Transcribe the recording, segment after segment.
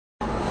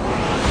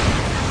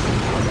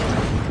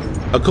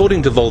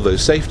According to Volvo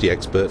safety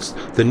experts,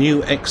 the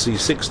new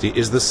XC60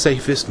 is the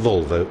safest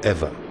Volvo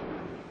ever.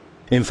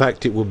 In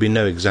fact, it would be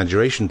no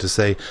exaggeration to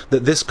say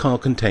that this car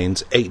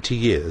contains 80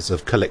 years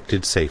of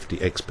collected safety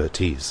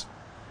expertise.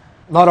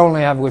 Not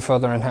only have we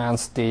further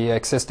enhanced the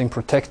existing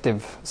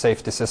protective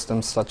safety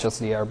systems such as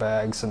the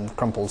airbags and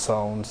crumple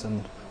zones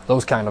and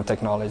those kind of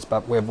technologies,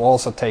 but we've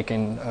also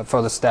taken a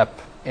further step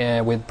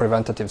with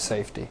preventative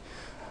safety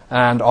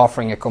and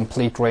offering a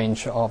complete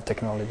range of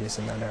technologies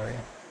in that area.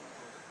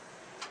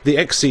 The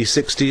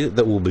XC60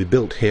 that will be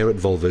built here at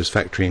Volvo's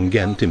factory in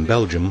Ghent in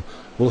Belgium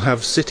will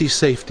have city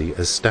safety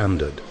as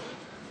standard.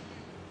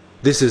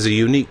 This is a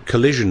unique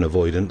collision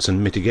avoidance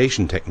and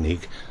mitigation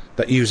technique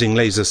that, using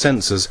laser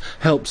sensors,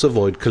 helps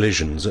avoid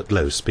collisions at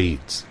low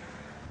speeds.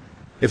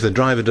 If the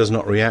driver does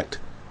not react,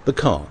 the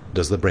car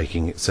does the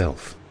braking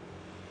itself.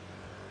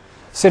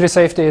 City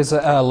safety is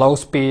a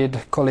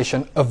low-speed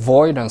collision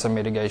avoidance and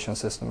mitigation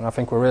system, and I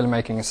think we're really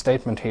making a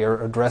statement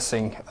here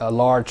addressing a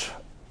large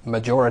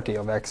majority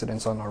of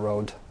accidents on our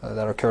road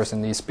that occurs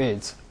in these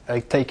speeds,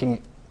 taking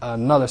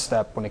another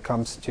step when it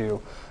comes to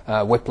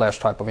whiplash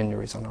type of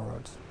injuries on our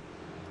roads.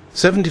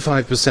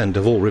 75%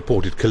 of all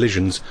reported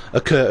collisions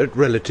occur at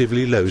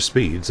relatively low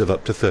speeds of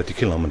up to 30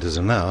 kilometers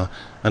an hour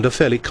and are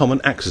fairly common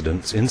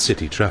accidents in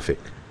city traffic.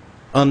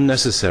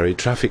 Unnecessary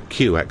traffic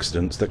queue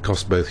accidents that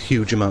cost both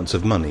huge amounts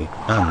of money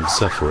and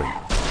suffering.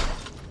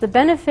 The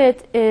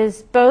benefit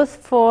is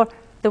both for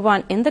the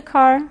one in the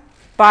car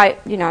by,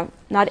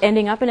 not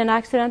ending up in an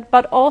accident,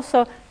 but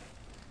also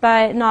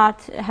by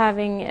not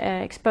having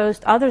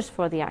exposed others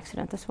for the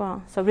accident as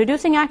well. So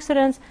reducing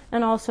accidents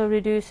and also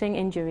reducing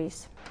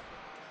injuries.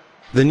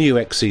 The new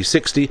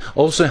XC60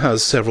 also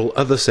has several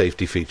other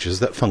safety features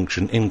that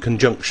function in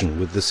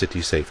conjunction with the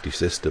city safety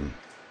system.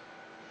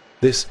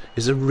 This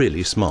is a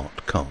really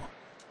smart car.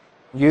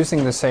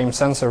 Using the same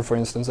sensor, for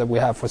instance, that we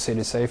have for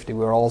city safety,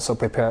 we're also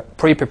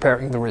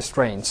pre-preparing the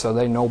restraints, so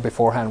they know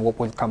beforehand what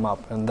will come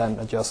up and then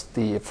adjust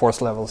the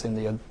force levels in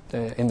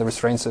the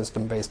restraint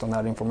system based on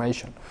that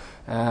information.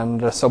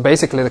 And so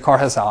basically the car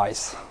has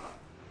eyes.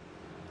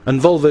 And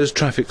Volvo's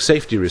traffic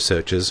safety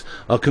researchers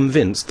are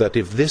convinced that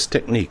if this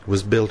technique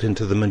was built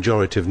into the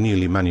majority of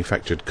newly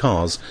manufactured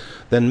cars,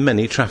 then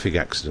many traffic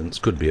accidents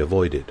could be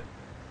avoided.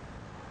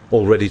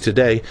 Already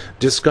today,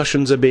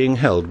 discussions are being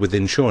held with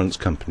insurance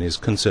companies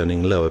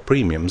concerning lower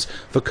premiums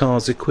for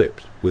cars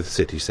equipped with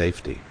city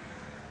safety.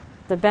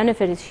 The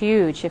benefit is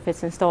huge if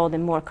it's installed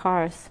in more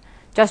cars.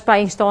 Just by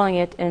installing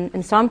it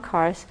in some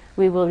cars,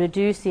 we will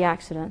reduce the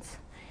accidents.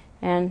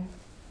 And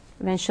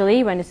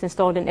eventually, when it's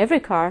installed in every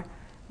car,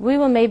 we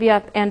will maybe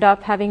end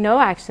up having no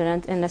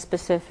accident in a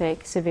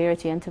specific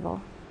severity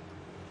interval.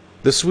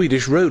 The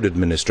Swedish Road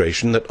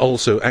Administration, that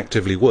also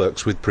actively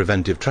works with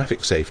preventive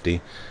traffic safety,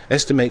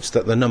 estimates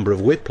that the number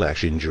of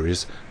whiplash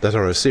injuries that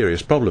are a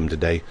serious problem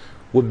today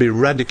would be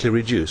radically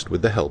reduced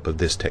with the help of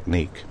this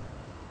technique.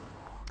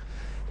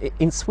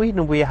 In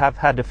Sweden we have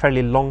had a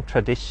fairly long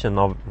tradition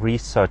of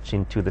research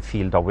into the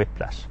field of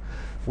whiplash.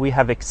 We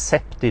have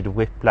accepted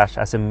whiplash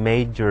as a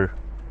major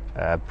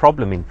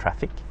problem in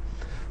traffic.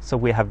 So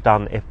we have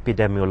done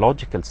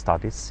epidemiological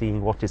studies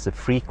seeing what is the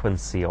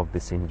frequency of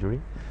this injury.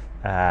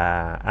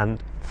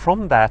 And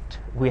from that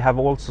we have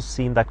also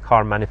seen that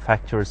car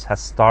manufacturers have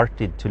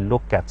started to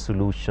look at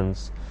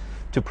solutions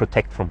to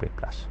protect from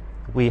whiplash.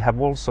 We have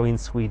also in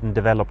Sweden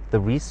developed the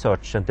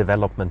research and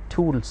development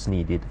tools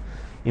needed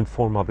in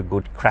form of a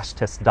good crash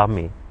test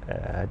dummy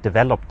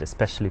developed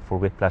especially for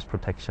whiplash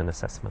protection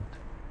assessment.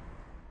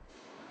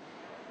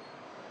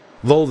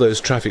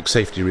 Volvo's traffic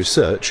safety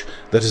research,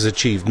 that has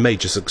achieved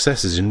major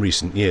successes in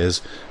recent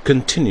years,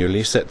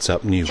 continually sets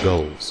up new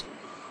goals.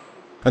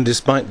 And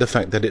despite the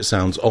fact that it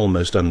sounds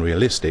almost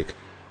unrealistic,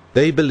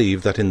 they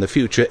believe that in the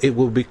future it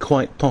will be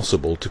quite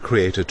possible to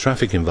create a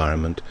traffic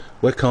environment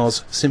where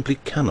cars simply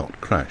cannot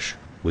crash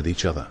with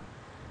each other.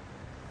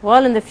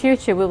 Well, in the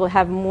future we will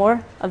have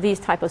more of these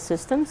type of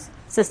systems.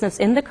 Systems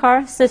in the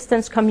car,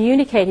 systems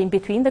communicating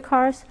between the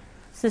cars,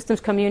 systems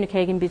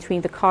communicating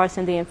between the cars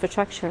and the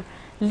infrastructure,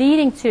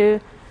 leading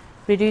to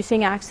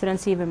reducing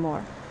accidents even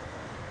more.